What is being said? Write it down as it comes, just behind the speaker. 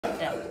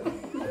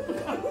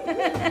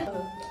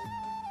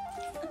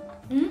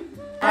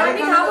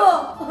আমি খাবো।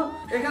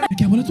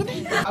 क्या बोला तूने?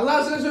 আল্লাহ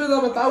শেষ হয়ে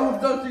যাবে তাও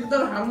উদ্ধার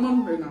ঠিকদার হার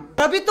মানবে না।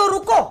 तभी तो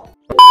रुको।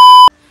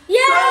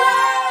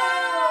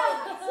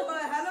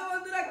 হ্যালো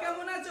বন্ধুরা,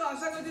 কেমন আছো?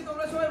 আশা করছি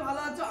তোমরা সবাই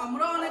ভালো আছো।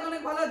 আমরা অনেক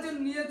অনেক ভালো আছি।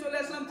 নিয়ে চলে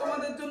আসলাম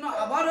তোমাদের জন্য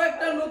আবারও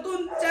একটা নতুন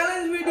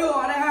চ্যালেঞ্জ ভিডিও।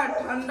 আরে হ্যাঁ,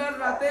 ঠান্ডার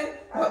রাতে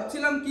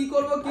ভাবছিলাম কি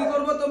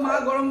করব তো মা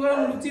গরম গরম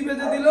লুচি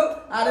ভেজে দিল,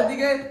 আর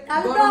এদিকে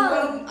গরম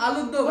গরম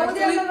আলুর দম।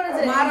 অ্যাকচুয়ালি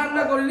মা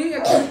রান্না করেনি,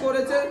 একটু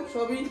করেছে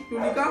সবই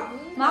টুলিকা।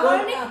 মা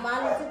করেনি? মা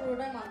লুচি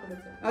পুরোটাই মা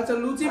করেছে। আচ্ছা,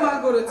 লুচি মা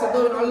করেছে, তো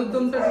আলুর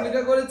দমটা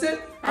টুলিকা করেছে।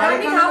 আর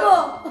আমি খাবো।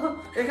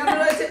 এখানে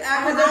রয়েছে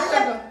 1000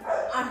 টাকা।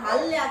 আর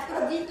হারলে আজকে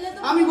তো জিতলে তো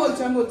আমি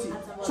বলছি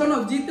শোনো,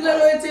 জিতলে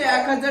রয়েছে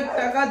 1000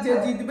 টাকা। যে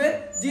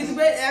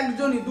জিতবে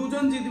একজনই,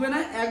 দুজন জিতবে না,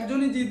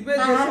 একজনই জিতবে।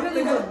 যে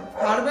সবথেকে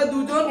হারবে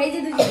দুজন। এই যে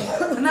দুজন।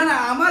 না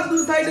আমার দু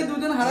সাইডে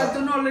দুজন হারার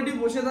জন্য অলরেডি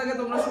বসে থাকে,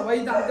 তোমরা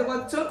সবাই জানতে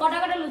পারছো। কটা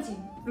কটা লুচি?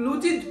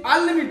 লুচি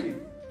আনলিমিটেড,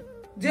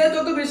 যে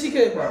যত বেশি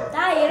খেয়ে পারে।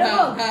 তাই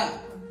এরকম? হ্যাঁ,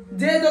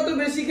 যে যত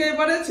বেশি খেয়ে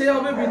পারে সে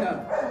হবে উইনার।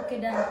 ওকে,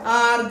 ডান।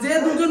 আর যে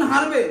দুজন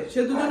হারবে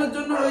সে দুজনের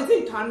জন্য রয়েছে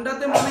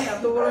ঠান্ডাতে মানে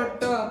এত বড়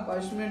একটা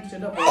পানিশমেন্ট,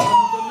 সেটা বলার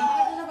মতো না।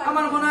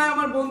 আমার মনে হয়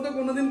আমার বোন তো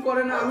কোনোদিন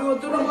করে না। আমি ওর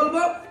জন্য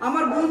বলবো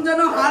আমার বোন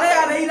যেন হারে,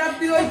 আর এই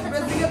রাত্রি ওই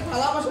বেসিংয়ে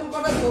থালা বাসন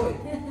কটা ধরে,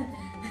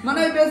 মানে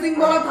ওই বেসিং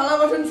ভরা থালা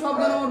বাসন সব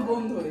যেন আমার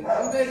বোন ধরে।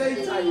 আমি তো এটাই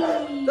চাই।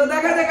 তো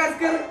দেখা যাক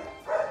আজকে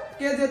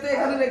কে যেতে।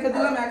 এখানে রেখে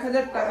দিলাম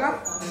 1000 টাকা,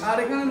 আর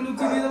এখানে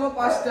লুচি দিয়ে দেবো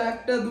 5টা।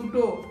 একটা,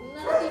 দুটো,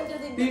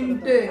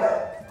 তিনটে,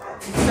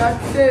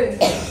 চারটে,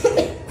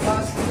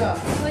 5টা।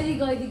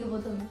 ওইদিকে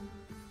প্রথমে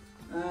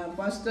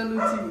 5টা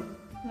লুচি।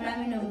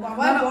 আমি নেবো।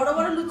 বাবা বড়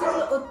বড় লুচি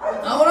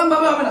ওরম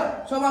ভাবে হবে না,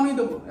 সব আমি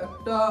দেবো।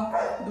 একটা,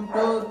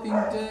 দুটো,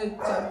 তিনটে,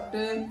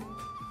 চারটে,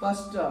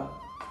 5টা।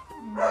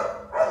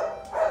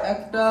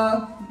 একটা,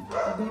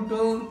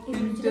 দুটো,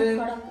 তিনটে,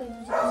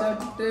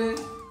 চারটে,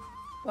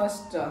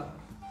 5টা।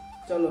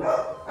 চলো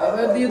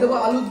এবার দিয়ে দেবো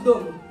আলুর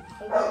দম।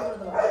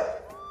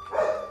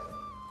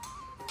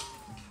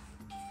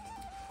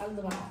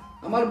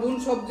 আমার বোন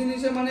সব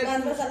জিনিসে মানে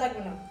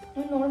লাগবে না।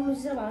 নরম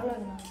লুচিটা ভালো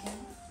লাগে না।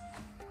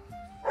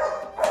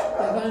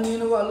 এখানে নিয়ে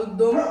নেবো আলুর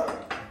দম।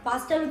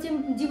 5টা লুচি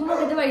জীবনে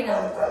খেতে পারি না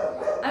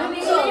আমি।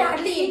 বেশি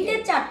হার্ডলি 3টে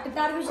 4টে,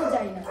 তার বেশি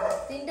যাই না।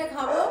 3টে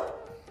খাবো,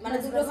 মানে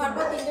 2টো খাবো,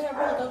 3টে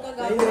খাবো,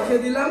 হালকা এই রেখে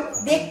দিলাম।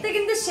 দেখতে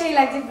কিন্তু সেই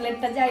লাগছে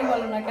প্লেটটা, যাই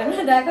বলো না কেন।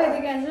 দেখো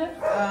এদিকে আসো।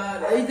 আর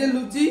এই যে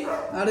লুচি,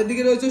 আর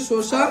এদিকে রয়েছে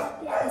শসা।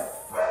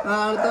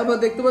 আর তারপর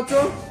দেখতে পাচ্ছ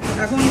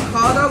এখন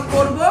খাওয়া দাওয়া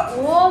করবো।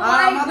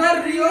 আর আমাদের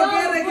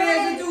রিওকে রেখে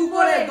এসেছি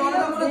উপরে,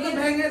 দরজা মনে হচ্ছে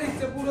ভেঙে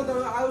দিচ্ছে পুরো,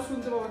 আওয়াজ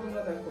শুনতে পাবো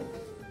তোমরা। দেখো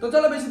তো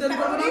চলো বেশি দেরি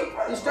করবো না,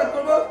 স্টার্ট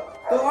করবো।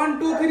 তো 1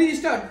 2 3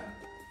 স্টার্ট।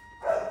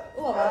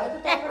 ও বাবা, এটা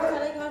তরকারি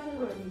ছাড়াই খাওয়া শুরু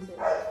করে দিয়েছে।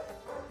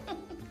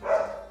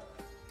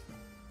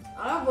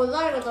 আমার বোঝা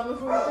গেল তো আমি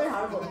শুরুতেই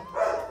হারবো।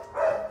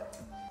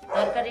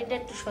 তরকারিটা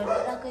একটু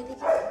সরিয়ে রাখো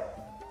এদিকে।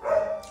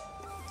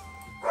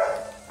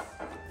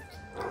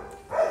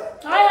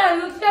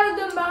 লুচিটা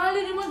একদম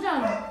বাঙালির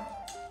মতন।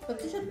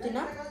 সত্যি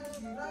না?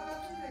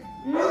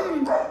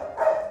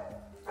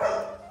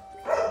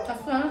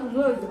 আজকে অনেক ভালো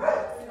হয়েছে।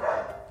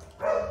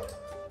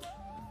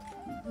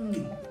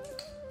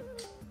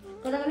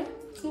 কটা মানে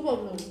কি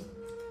বলবো?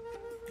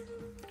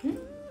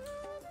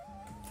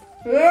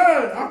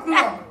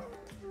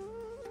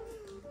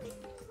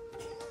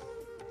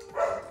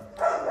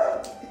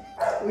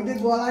 ওইদিকে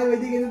গলায়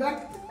ওইদিকে দেখ।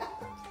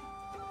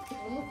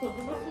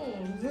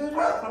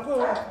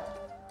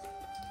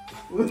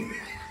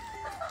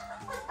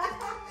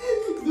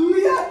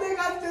 দুই হাতে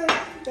খাচ্ছে।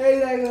 এই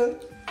দেখো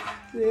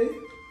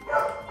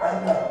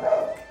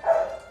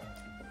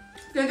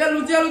কে কে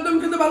লুচি আলুর দম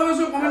খেতে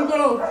ভালোবাসো কমেন্ট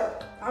করো।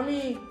 আমি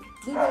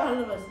 2টো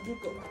ভালোবাসি,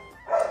 2টো।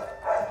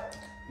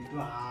 একটু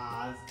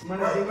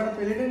মানে যেবার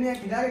প্লেটে নিয়ে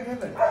কিনারে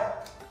খেবে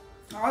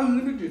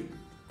আনলিমিটেড।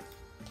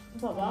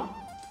 বাবা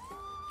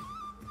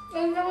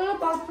এইটা বলো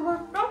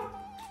 5টা।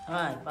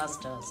 হ্যাঁ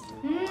 5টা।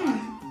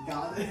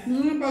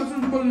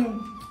 500 বললাম।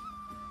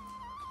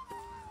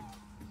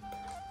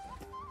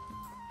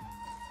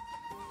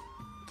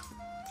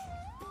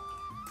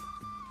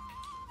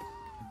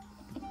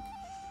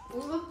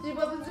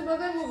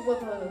 চিপাতে মুখ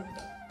বসা হয়ে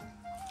যাচ্ছে।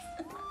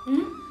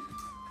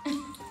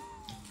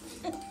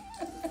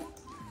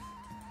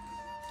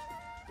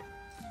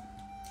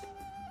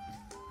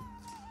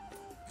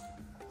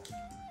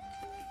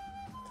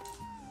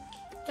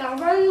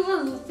 চারবার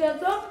লুচি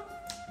তো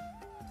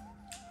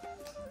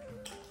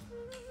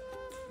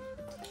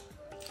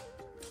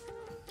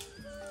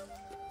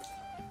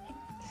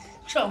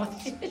সবাই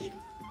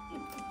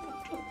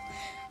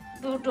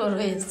দুটো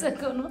রয়েছে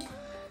কোনো।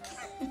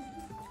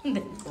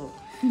 দেখো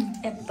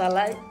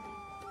একতলায়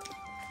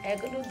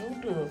এখনো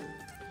 2টো,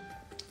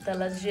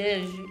 তলা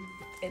শেষ,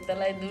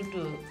 এতলায়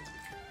 2টো।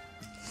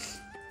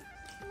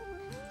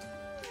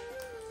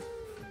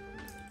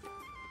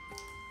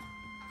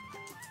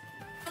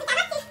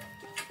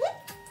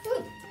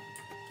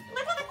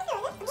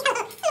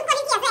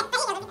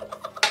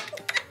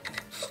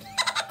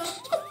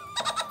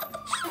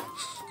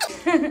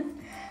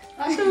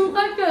 আচ্ছা,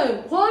 মুখাচ্ছে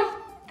খোঁজ।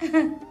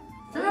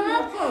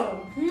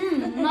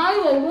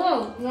 ভাই বলবো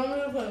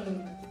নরমাল করে দিন।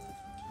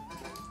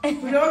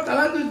 তুই আবার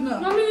খেলা দিস না।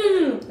 আমি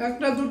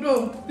একটা দুটো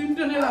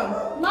তিনটে নিলাম,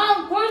 মা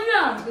কই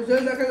না সে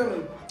দেখা যাবে।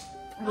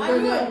 আরে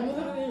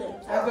মুখে ঢুকে যায়।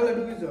 একলে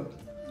ঢুকিস।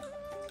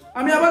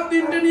 আমি আবার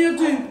তিনটে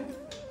নিয়েছি,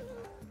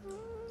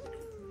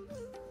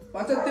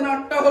 5 আর 3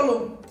 8টা হলো।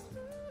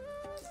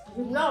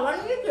 না আবার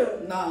নিয়েছো?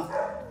 না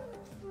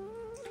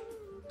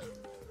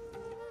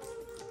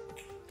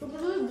তুমি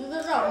যদি দুধে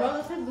দাও আমার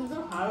কাছে দুধে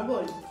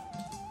হারবই।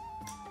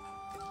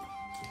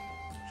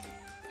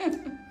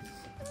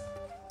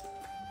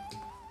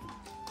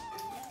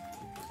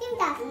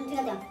 তিনটা ঠিক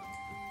আছে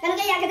কেন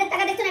কি 1000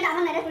 টাকা দিচ্ছেন এটা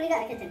আমার নারে পুরি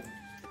রেখেছেন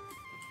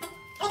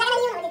এটা আমি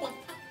নিয়ে দিতে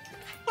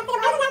সব থেকে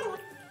ভালো জানি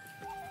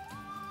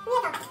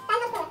নিয়ে দাও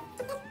তাহলে তো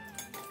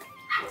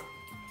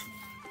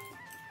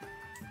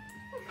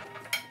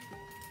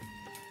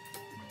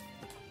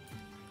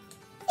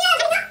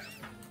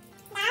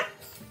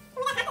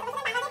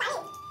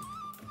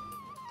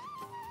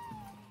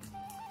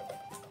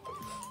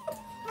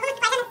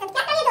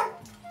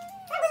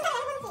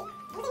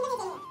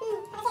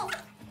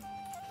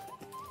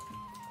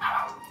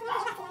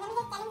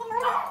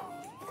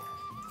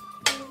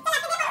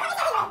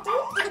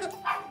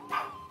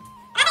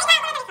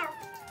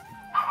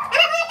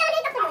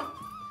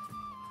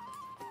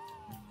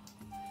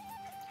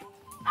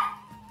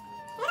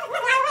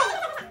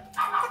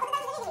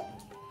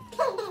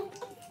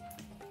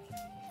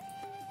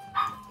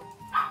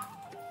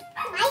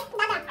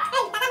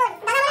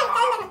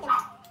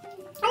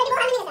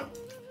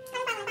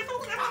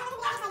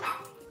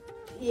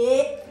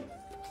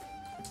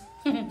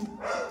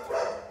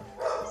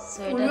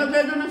সোয়েটার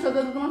অন্যদের জন্য সাথে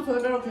তোমার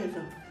সোয়েটারও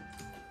খেয়েছো।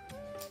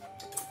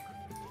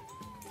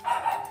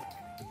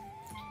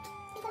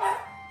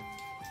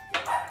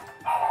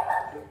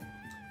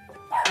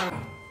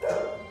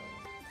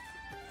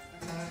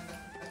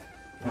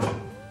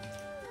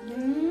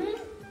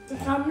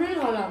 সামনে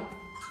গেলাম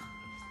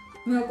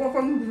না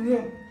কখন দিলে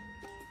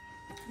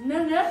না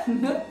না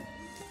না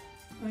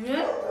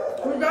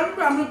তুই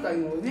জানবি আমি তাই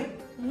বলি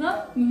না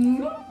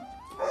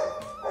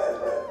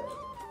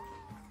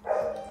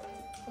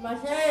আমার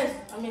শেষ,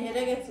 আমি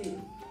হেরে গেছি।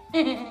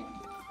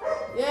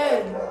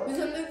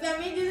 পিছন দিক দিয়ে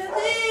আমি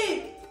জিতেছি।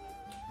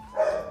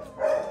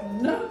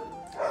 না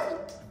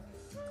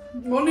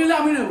ও নিলে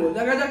আমি নেবো,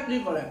 দেখা যাক কি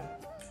করে।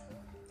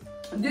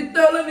 জিততে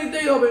হলে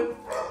নিতেই হবে।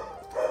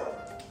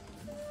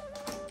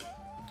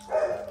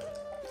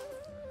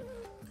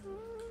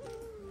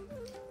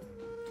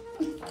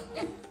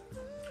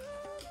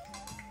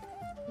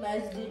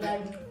 Nice dinner.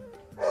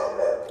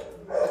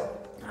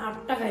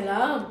 8টা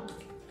খাইলাম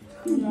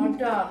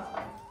 9টা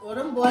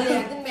ওরম বলে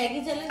একদিন ম্যাগি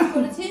চ্যালেঞ্জ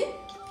করেছি,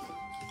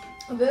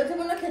 বেরোতে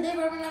বললো খেতেই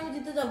পারবে না, আমি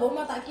জিতে যাবো।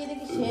 মা তাকিয়ে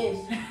দেখি শেষ।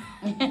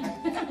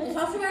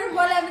 সবসময় এরম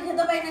বলে আমি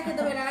খেতে পাই না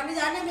খেতে পাই না, আমি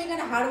জানি আমি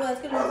এখানে হারবো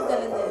আজকে লুচি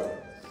চ্যালেঞ্জে।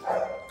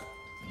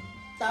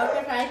 তাও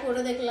একটা ট্রাই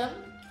করে দেখলাম,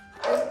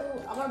 কিন্তু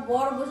আমার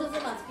বর বসেছে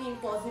না, আজকে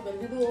ইম্পসিবল।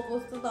 যদি ও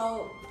বসতো তাও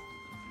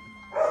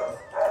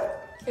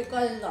ঠিক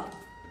করে দিতাম।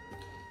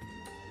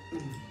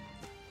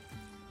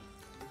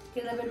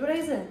 কেনা পেট ভরে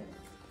গেছে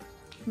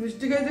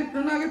মিষ্টি খাই দেখতো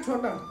না আগে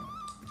 6টা।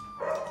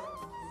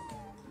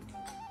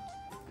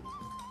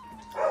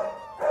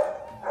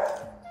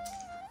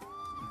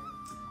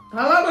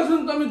 থালা বাসন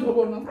তো আমি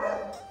ধোবো না।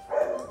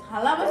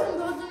 থালা বাসন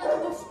ধোয়ার জন্য এত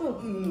কষ্ট?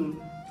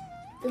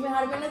 তুমি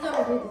হারবে না, যাও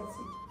উঠে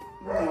দিচ্ছি।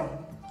 না।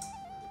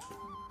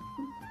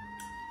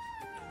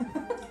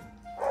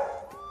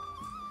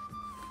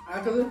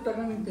 1000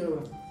 টাকা নিতে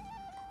হবে।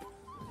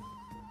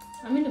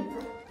 আমি নেব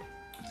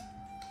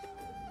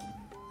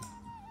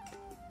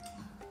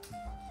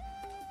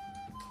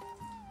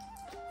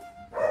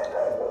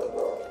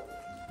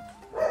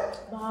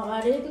বাবা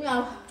রে, তুমি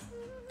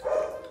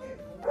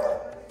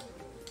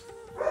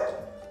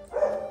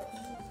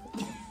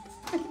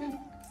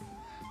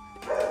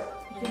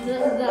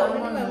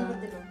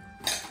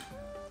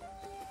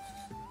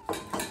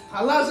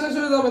থালা শেষ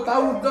হয়ে যাবে,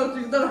 তাও উদ্ধার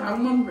চিকদার হার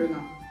মানবে না,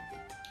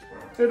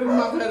 সেটা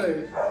মাথায়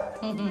রাখে।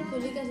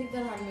 তুলিকা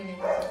শিকদার হার মেনে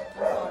গেছে।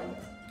 সরি।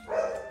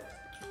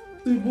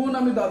 তুই বোন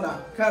আমি দাদা,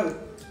 খেল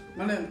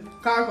মানে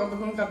কা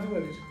কতক্ষণ কাটতে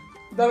পারিস।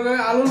 দরকারে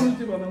আলু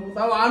লুচি বানাবো,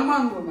 তাও আর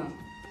মানবো না।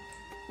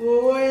 ও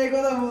এই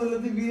কথা বললো,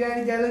 তুই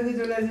বিরিয়ানি চ্যালেঞ্জে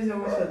চলে আসিস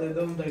আমার সাথে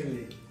দম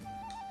থাকলে।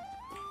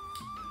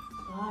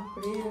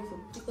 বাপরে,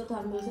 সত্যি কথা,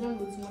 আমি বলছিলাম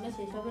লুচি মানে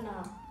শেষ হবে না।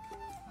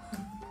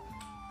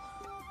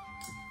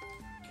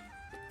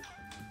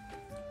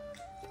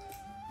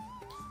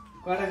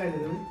 কটা খাইছো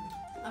তুমি?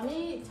 আমি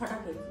 6টা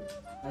খেয়েছি।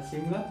 আর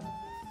সিমলা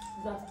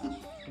যা।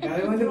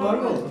 গাড়ির মধ্যে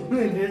বলবো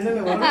ড্রেসে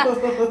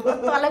বলবো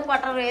তলে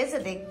কটা রয়েছে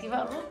দেখতে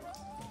পাবো।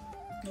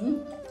 হুম?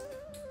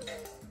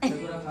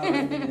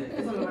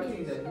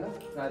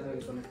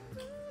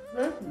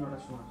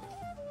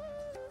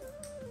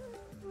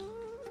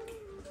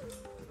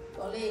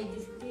 তলে এই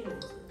বিস্কুটই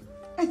রয়েছে।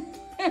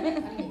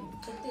 আমি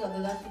সত্যি কথা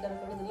যা স্বীকার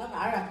করে দিলাম,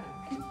 আর রাখি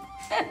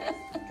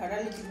 6টা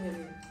লুচি খেয়ে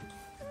দিই।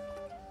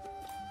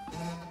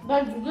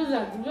 ভাই ঢুকে যা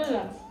ঢুকে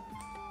যা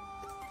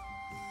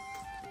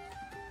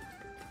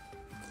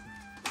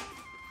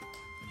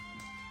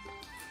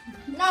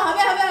না,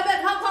 হবে হবে হবে,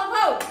 খাও খাও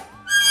খাও।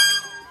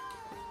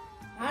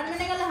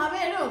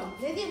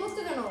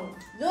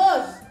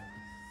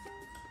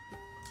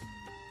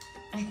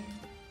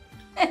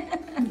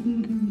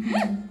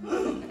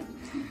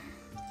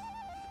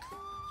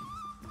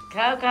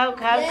 খাও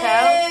খাও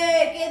খাও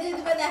কে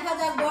জিতবে দেখা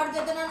যাক, বর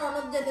যেতে না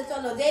ননদ যেতে,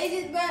 চলো যেই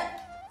জিতবে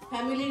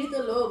ফ্যামিলিরই তো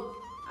লোক,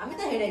 আমি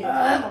তো হেরে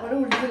গেছি। আবার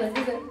উল্টে চলে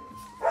আসছে।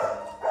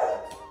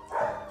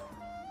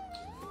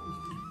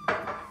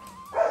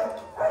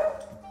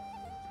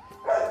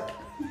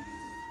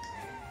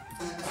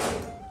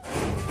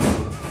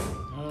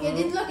 কে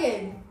জিতলো কে?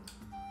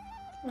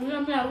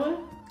 আমি আগুন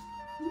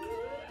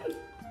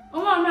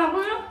আমি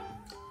আগুন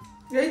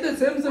এই তো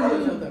সেম সেম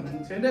সাথে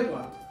ছেড়ে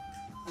কর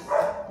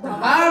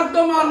আর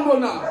তো মানবো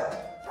না।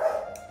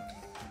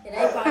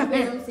 এরাই পারবে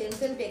এরকম সেম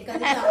সেম টেক্কা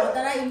দিতে, আমার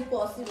দ্বারা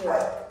ইম্পসিবল।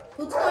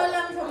 ফুচকা হলে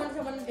আমি সমান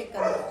সমান টেক্কা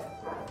দেবো।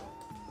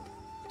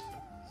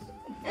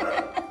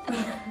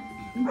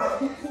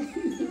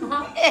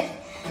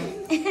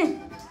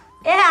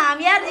 এ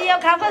আমি আর জিও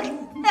খাবো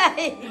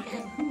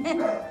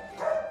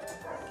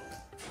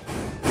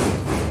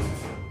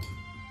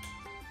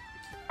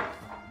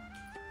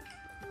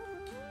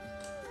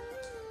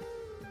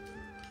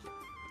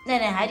না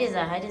না হাইরে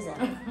যা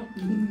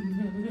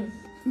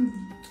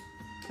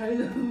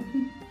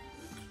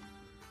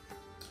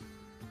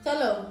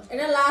চলো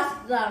এটা লাস্ট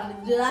রাউন্ড,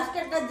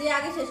 লাস্টেরটা যে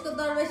আগে শেষ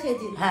করতে পারবে সে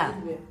হ্যাঁ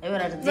জিতবে। এবার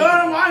আর না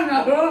মান না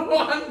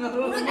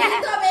পুরো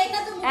জিততে হবে, এটা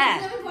তো মুখে হ্যাঁ।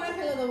 আমি পরে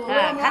ফেলে দেবো।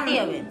 হ্যাঁ খাতি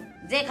হবে,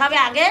 যে খাবে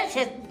আগে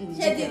সে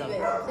সে জিতে জিতবে, যাবে।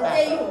 সে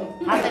যেই হোক।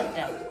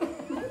 হাতেরটা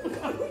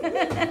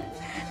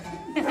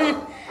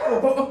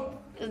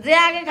যে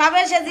আগে খাবে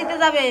সে জিতে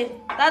যাবে।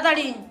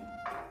 তাড়াতাড়ি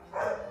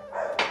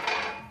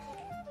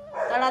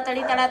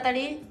তাড়াতাড়ি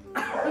তাড়াতাড়ি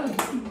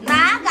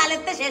না,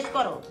 গালেতে শেষ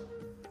করো,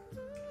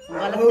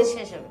 গালেতে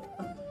শেষ হবে।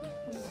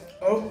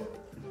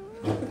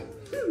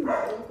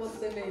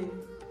 করতে নেই।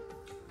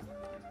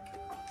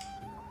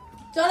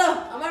 চলো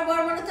আমার বর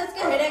মনে হচ্ছে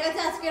আজকে হেরে গেছে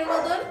আজকের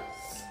মতন।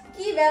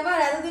 কি ব্যাপার,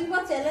 এতদিন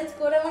পর চ্যালেঞ্জ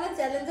করে মানে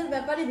চ্যালেঞ্জের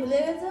ব্যাপারই ভুলে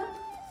গেছে।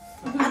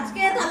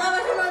 আজকে থালা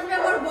বাসন মাজবে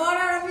আমার বর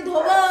আর আমি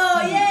ধোবো।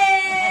 ইয়ে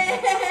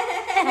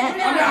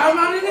আমি আর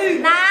মানিনি।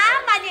 না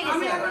মানিয়ে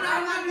আমি গেছে, এখন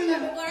আর মানিনি।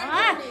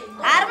 হ্যাঁ,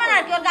 আর মানে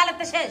আর কি, ওর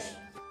গালেতে শেষ।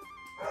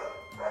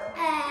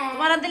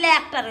 তোমার দিলে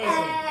একটা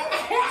রয়েছে।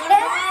 আমার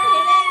বর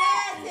হেরে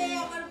গেছে,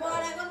 আমার বর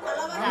এখন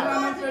থালা বাসন আমার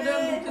মাজবে। পেটের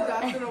মধ্যে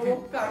যাচ্ছে না, ও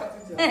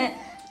কাটছে।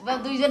 এবার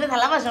দুইজনে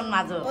থালা বাসন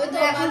মাজো। ওই তো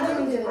আমার জন্য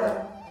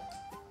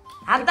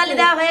হাততালি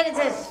দেওয়া হয়ে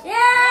গেছে।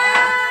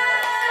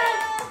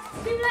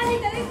 শিমলা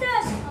শিকদার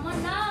দেখছস? আমার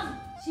নাম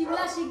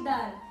শিমলা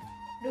শিকদার।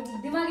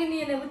 দিমাগে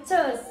নিয়ে নে,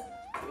 বুঝছস?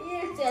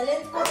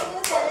 চ্যালেঞ্জ করতে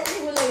চ্যালেঞ্জই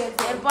ভুলে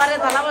গেছে। এরপরে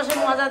থালা বাসন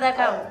মজা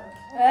দেখাও।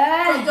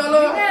 চলো,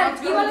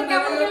 কি বলে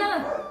কেমন খেলাম?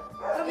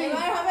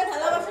 এবার হবে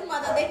থালা বাসন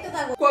মাজা, দেখতে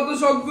থাকো। কত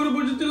শখ করে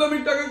বসেছিলাম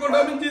এই টাকা কটা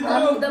আমি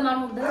জিতবো। মার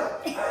মুখ দে।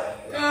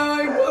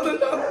 এই কত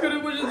শখ করে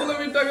বসেছিলাম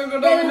এই টাকা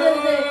কটা দে, আমি দে,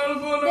 দে।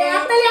 নেবো না। দে,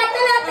 হাততালি,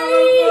 হাততালি, হাততালি।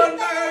 আমার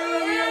টাকাগুলো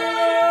নিয়ে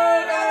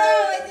দাদা,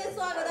 ওই যে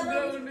সোয়াগ, দাদা, দে,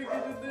 উনি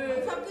কিছু দে।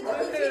 সবকিছু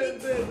গুছিয়ে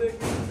দিচ্ছি। দে, দে,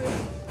 কিছু দে।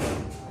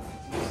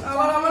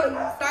 আমার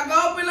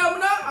টাকাও পেলাম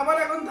না, আবার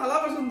এখন থালা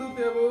বাসন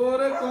ধুতে হবে।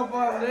 ওরে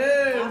কপাল রে।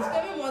 আজকে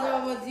আমি মজা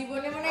পাবো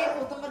জীবনে, মানে এই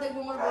প্রথমবার দেখবো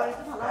আমার বর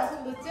একটু থালা বাসন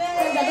ধুচ্ছে।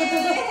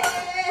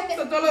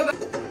 তো চলো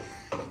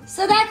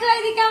সো দেখো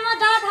এদিকে আমার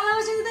দাদা থালা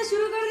বাসন দিতে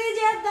শুরু করে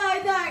দিয়েছে। আর দাও,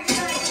 দাও,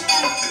 দাও,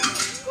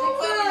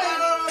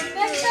 দাও।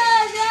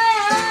 দেখছস?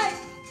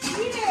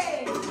 কি রে?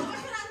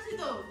 বাসন আনছি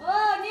তো। ও,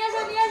 নিয়ে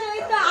আসো, নিয়ে আসো।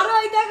 এই তো, আরো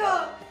এই দেখো।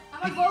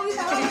 আমার বৌদি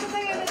থালা বাসন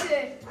থেকে এনেছে।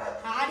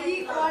 হাঁড়ি,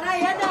 কড়াই,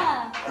 এটা।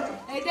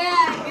 এই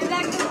দেখ, এই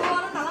দেখ, তোর বউ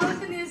আরো থালা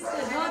বাসন নিয়ে এসছে।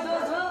 ধো, ধো,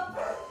 ধো।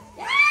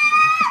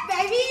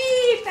 বেবি,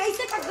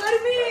 पैसे का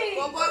गर्मी।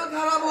 কপাল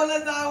খারাপ হলে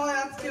যা হয়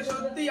আজকে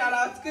সত্যি। আর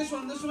আজকে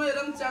সন্ধ্যের সময়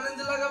এরকম চ্যালেঞ্জ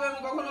লাগাবে আমি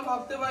কখনো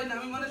ভাবতে পারি না।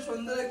 আমি মানে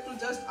সন্ধ্যের একটু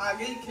জাস্ট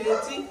আগেই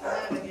খেয়েছি,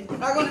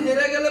 এখন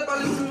হেরে গেলে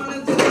পালিশ মানে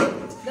ধো,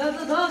 ধো,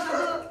 ধো, ধো।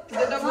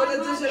 যেটা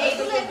বলেছে সেটা তো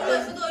এইগুলো এগুলো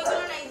শুধু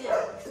ওইগুলো নাই যে।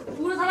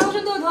 পুরো থালা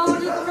বাসন তো ধো, আমার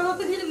যে তোমরা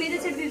ভাবতে দিয়েছো মেজে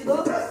ছেড়ে দিয়েছো। ধো,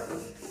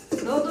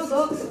 ধো, ধো,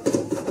 ধো।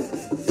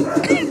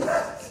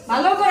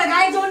 ভালো করে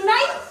গায়ে জোর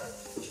নাই।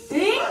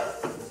 হুম?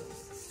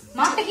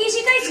 মারটা কি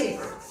শিখাইছে?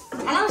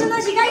 থালা বাসন তো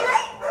শিখাই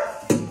নাই।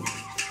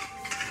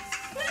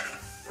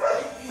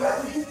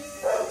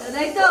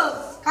 তাই তো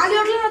কালি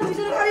উঠলো না, তুমি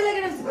তো কালি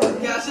লাগে না।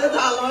 গ্যাসে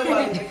ঝাল হয়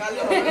বাড়িতে, কালি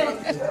হবে না।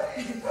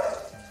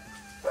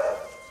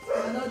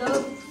 ধো, ধো, ধো।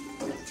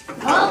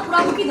 ধো, পুরা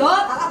মুখি ধো,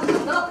 থালা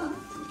বাসন ধো।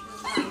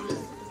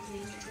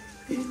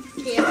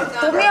 খেয়ে আবার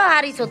গা- তুমিও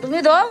হারিছো, তুমি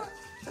দো। ও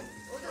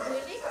তো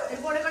ধুয়ে নিক।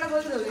 এরপরে কটা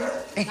বলতে হবে।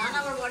 না না,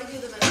 আমার বডি দিয়ে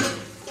দেবে।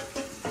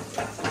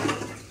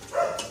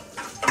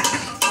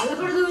 ভালো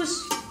করে ধুস।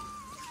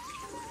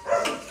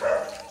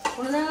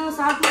 কোনো যেন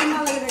সার্ফ না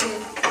লাগে থাকে।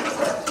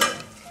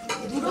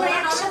 দুটো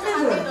একসাথে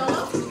ধো।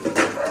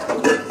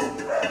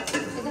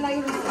 এটা লাগে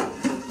না।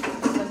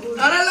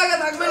 আরে লাগে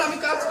থাকবে না, আমি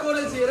কাজ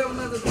করেছি এরকম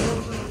না তো।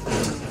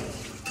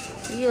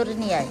 ইওর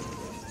নিয়ে আয়।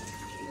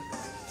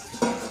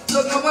 তো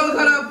কপাল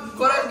খারাপ,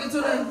 করার কিছু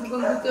নেই, এখন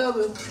দিতে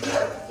হবে।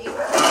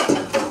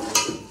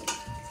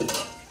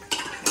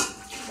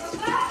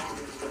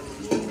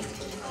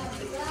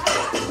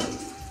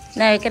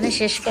 না এখানে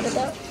শেষ করে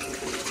দাও।